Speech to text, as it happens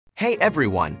Hey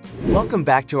everyone, welcome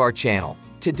back to our channel.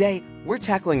 Today, we're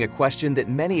tackling a question that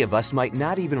many of us might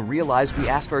not even realize we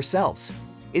ask ourselves.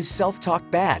 Is self-talk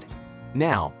bad?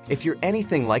 Now, if you're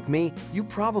anything like me, you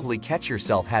probably catch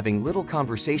yourself having little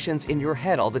conversations in your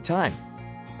head all the time.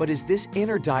 But is this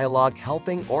inner dialogue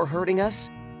helping or hurting us?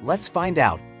 Let's find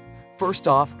out. First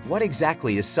off, what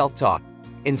exactly is self-talk?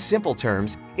 In simple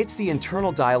terms, it's the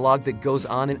internal dialogue that goes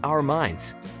on in our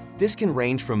minds. This can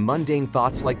range from mundane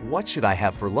thoughts like what should I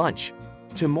have for lunch,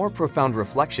 to more profound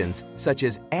reflections such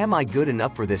as am I good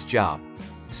enough for this job?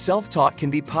 Self-talk can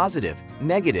be positive,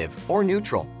 negative, or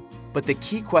neutral. But the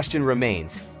key question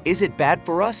remains, is it bad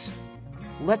for us?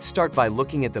 Let's start by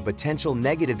looking at the potential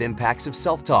negative impacts of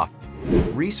self-talk.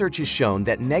 Research has shown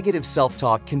that negative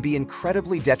self-talk can be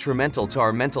incredibly detrimental to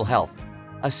our mental health.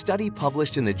 A study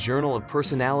published in the Journal of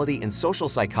Personality and Social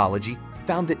Psychology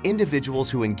found that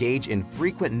individuals who engage in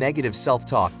frequent negative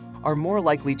self-talk are more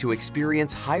likely to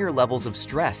experience higher levels of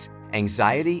stress,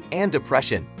 anxiety, and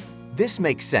depression. This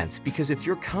makes sense because if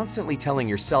you're constantly telling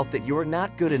yourself that you're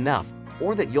not good enough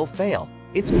or that you'll fail,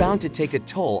 it's bound to take a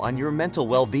toll on your mental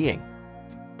well-being.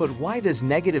 But why does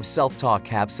negative self-talk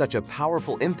have such a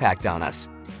powerful impact on us?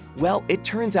 Well, it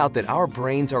turns out that our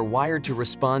brains are wired to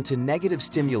respond to negative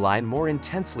stimuli more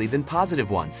intensely than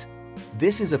positive ones.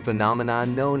 This is a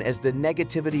phenomenon known as the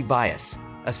negativity bias.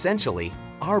 Essentially,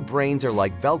 our brains are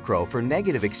like Velcro for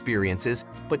negative experiences,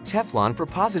 but Teflon for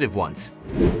positive ones.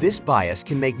 This bias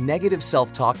can make negative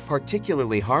self-talk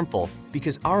particularly harmful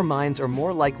because our minds are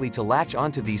more likely to latch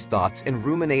onto these thoughts and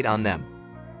ruminate on them.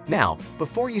 Now,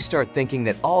 before you start thinking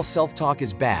that all self-talk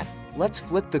is bad, let's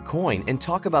flip the coin and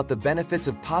talk about the benefits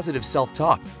of positive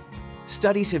self-talk.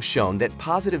 Studies have shown that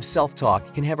positive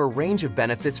self-talk can have a range of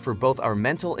benefits for both our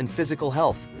mental and physical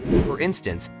health. For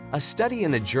instance, a study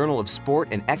in the Journal of Sport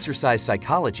and Exercise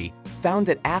Psychology found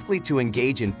that athletes who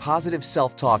engage in positive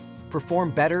self-talk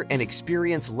perform better and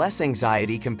experience less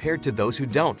anxiety compared to those who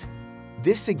don't.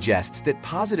 This suggests that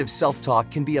positive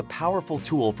self-talk can be a powerful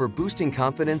tool for boosting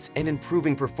confidence and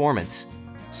improving performance.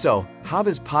 So, how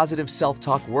does positive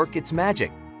self-talk work its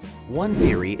magic? One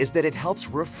theory is that it helps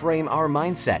reframe our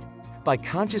mindset. By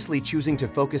consciously choosing to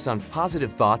focus on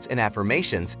positive thoughts and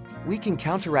affirmations, we can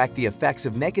counteract the effects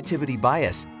of negativity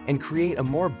bias and create a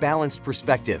more balanced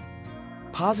perspective.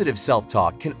 Positive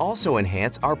self-talk can also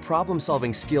enhance our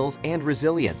problem-solving skills and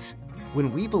resilience.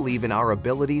 When we believe in our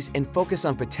abilities and focus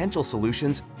on potential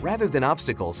solutions rather than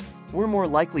obstacles, we're more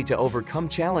likely to overcome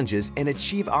challenges and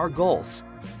achieve our goals.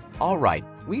 Alright,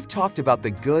 we've talked about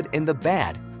the good and the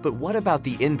bad, but what about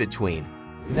the in-between?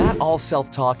 Not all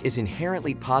self-talk is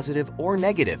inherently positive or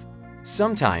negative.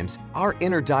 Sometimes, our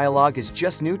inner dialogue is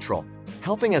just neutral,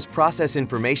 helping us process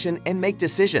information and make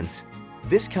decisions.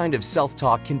 This kind of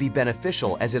self-talk can be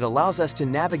beneficial as it allows us to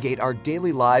navigate our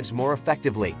daily lives more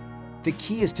effectively. The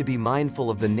key is to be mindful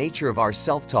of the nature of our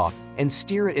self-talk and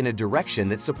steer it in a direction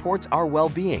that supports our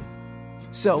well-being.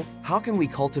 So, how can we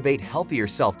cultivate healthier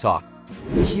self-talk?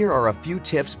 Here are a few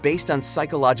tips based on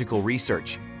psychological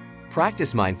research.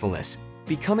 Practice mindfulness.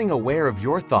 Becoming aware of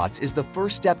your thoughts is the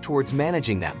first step towards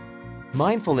managing them.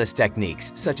 Mindfulness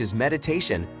techniques, such as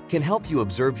meditation, can help you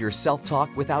observe your self-talk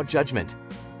without judgment.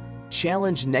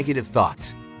 Challenge negative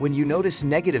thoughts. When you notice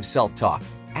negative self-talk,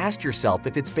 ask yourself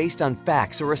if it's based on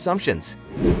facts or assumptions.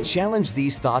 Challenge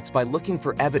these thoughts by looking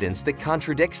for evidence that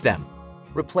contradicts them.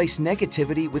 Replace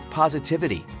negativity with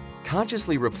positivity.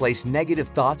 Consciously replace negative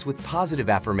thoughts with positive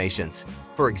affirmations.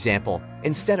 For example,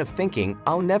 instead of thinking,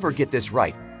 "I'll never get this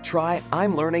right," try,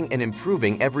 "I'm learning and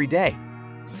improving every day."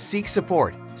 Seek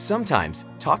support. Sometimes,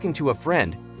 talking to a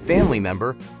friend, family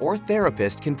member, or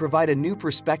therapist can provide a new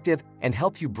perspective and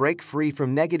help you break free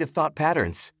from negative thought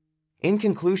patterns. In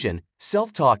conclusion,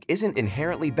 self-talk isn't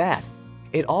inherently bad.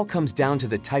 It all comes down to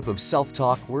the type of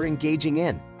self-talk we're engaging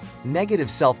in. Negative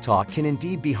self-talk can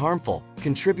indeed be harmful,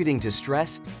 contributing to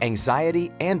stress,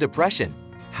 anxiety, and depression.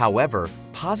 However,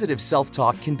 positive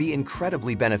self-talk can be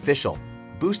incredibly beneficial,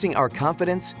 boosting our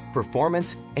confidence,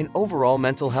 performance, and overall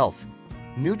mental health.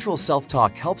 Neutral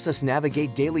self-talk helps us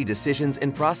navigate daily decisions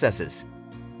and processes.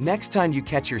 Next time you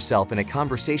catch yourself in a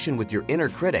conversation with your inner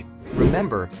critic,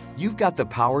 remember, you've got the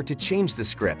power to change the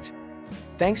script.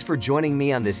 Thanks for joining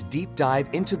me on this deep dive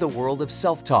into the world of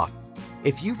self-talk.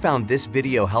 If you found this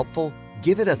video helpful,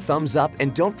 give it a thumbs up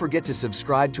and don't forget to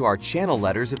subscribe to our channel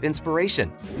Letters of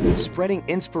Inspiration. Spreading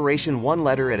inspiration one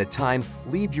letter at a time,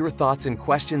 leave your thoughts and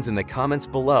questions in the comments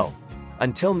below.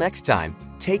 Until next time,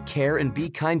 take care and be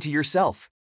kind to yourself.